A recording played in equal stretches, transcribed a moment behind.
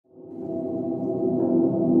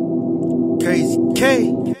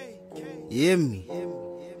K, hear me.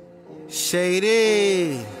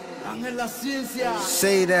 Shady,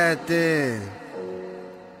 say that then.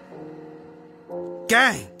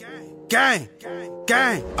 Gang, gang,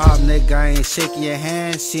 gang. Nigga, I ain't shaking your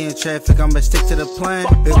hand. Seeing traffic, I'ma stick to the plan.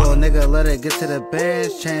 Big ol' nigga, let it get to the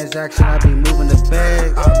bands. Transaction, I be moving the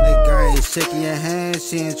bag. Nigga, I ain't shaking your hand.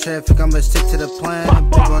 Seeing traffic, I'ma stick to the plan.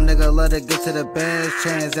 Big ol' nigga, let it get to the bands.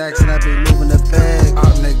 Transaction, I be moving the bag.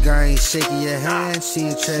 Nigga, I ain't shaking your hand.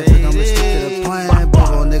 Seeing traffic, I'ma stick to the plan. Big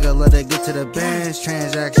ol' nigga, let it get to the bands.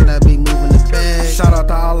 Transaction, I be moving the bag. Shout out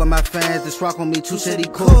to all of my fans. This rock with me, too Shady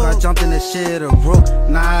Kook. I jumped in the shit, a rook.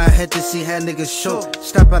 Nah, I had to see how niggas shook.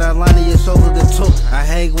 Step out of line and it's over the took. I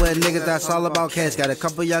hang with niggas, that's all about cash. Got a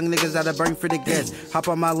couple young niggas that'll burn for the gas. Hop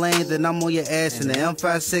on my lane, then I'm on your ass. In the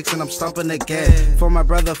M56 and I'm stomping the gas. For my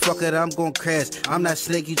brother, fuck it, I'm gon' crash. I'm not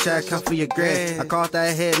slick, you try to come for your grass. I caught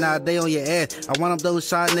that head, now they on your ass. I want them those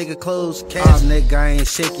shot nigga clothes, cash. Nigga, I ain't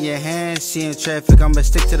shaking your hand. Seeing traffic, I'ma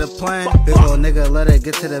stick to the plan. Big ol' nigga, let it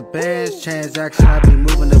get to the bands. Transaction, I be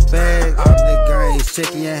moving the bag. Nigga, I ain't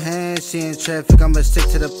shaking your hand. Seeing traffic, I'ma stick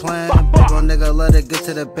to the plan. Big ol' nigga, let it get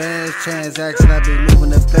to the bands. Transaction, I be moving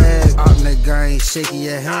the bag. Nigga, I ain't shaking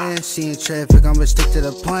your hand. Seeing traffic, I'ma stick to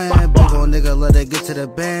the plan. Big ol' nigga, let it get to the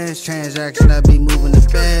bands. Transaction, I be moving the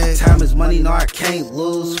bag. Time is money, no, I can't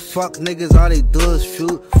lose. Fuck niggas, all they do is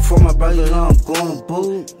shoot. For my brother, you know I'm going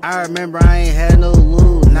boot. I remember I ain't had no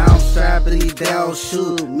loot. Now I'm strapping these down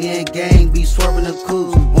shoot. Me and gang be swerving the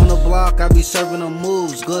coops. On the block, I be serving them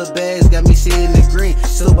moves. Good bags, got me seeing the green.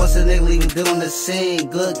 Still bustin' nigga, leaving doing the scene.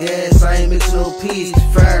 Good gas, I ain't mixing no peas.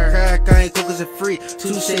 Fire crack, I ain't cookers it free.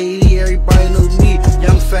 Too shady, everybody know me.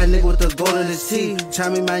 Young fat nigga with the gold in his teeth. Tell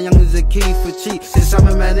me my young is a key for cheap. Since I'm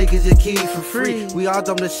a man, niggas a key for free. We all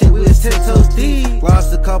dumb the shit, we was 10 toes deep.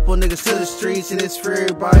 Lost a couple niggas to the streets, and it's free.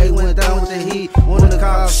 Everybody went down with the heat. One of the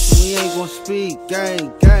cops, we ain't gon' speak.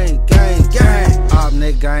 Gang, gang, gang, gang.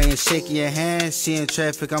 Nigga, I ain't shaking your hand. Seeing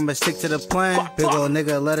traffic, I'ma stick to the plan. Big ol'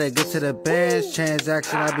 nigga, let it get to the bands.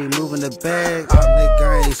 Transaction, I be moving the bag. Nigga,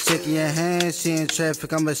 I ain't shaking your hand. Seeing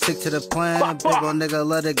traffic, I'ma stick to the plan. Big ol' nigga,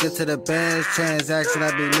 let it get to the bands. Transaction,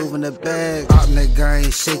 I be moving the bag. Nigga, I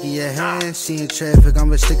ain't shaking your hand. Seeing traffic,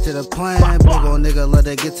 I'ma stick to the plan. Big ol' nigga, let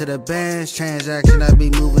it get to the bands. Transaction, I be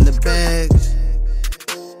moving the bags.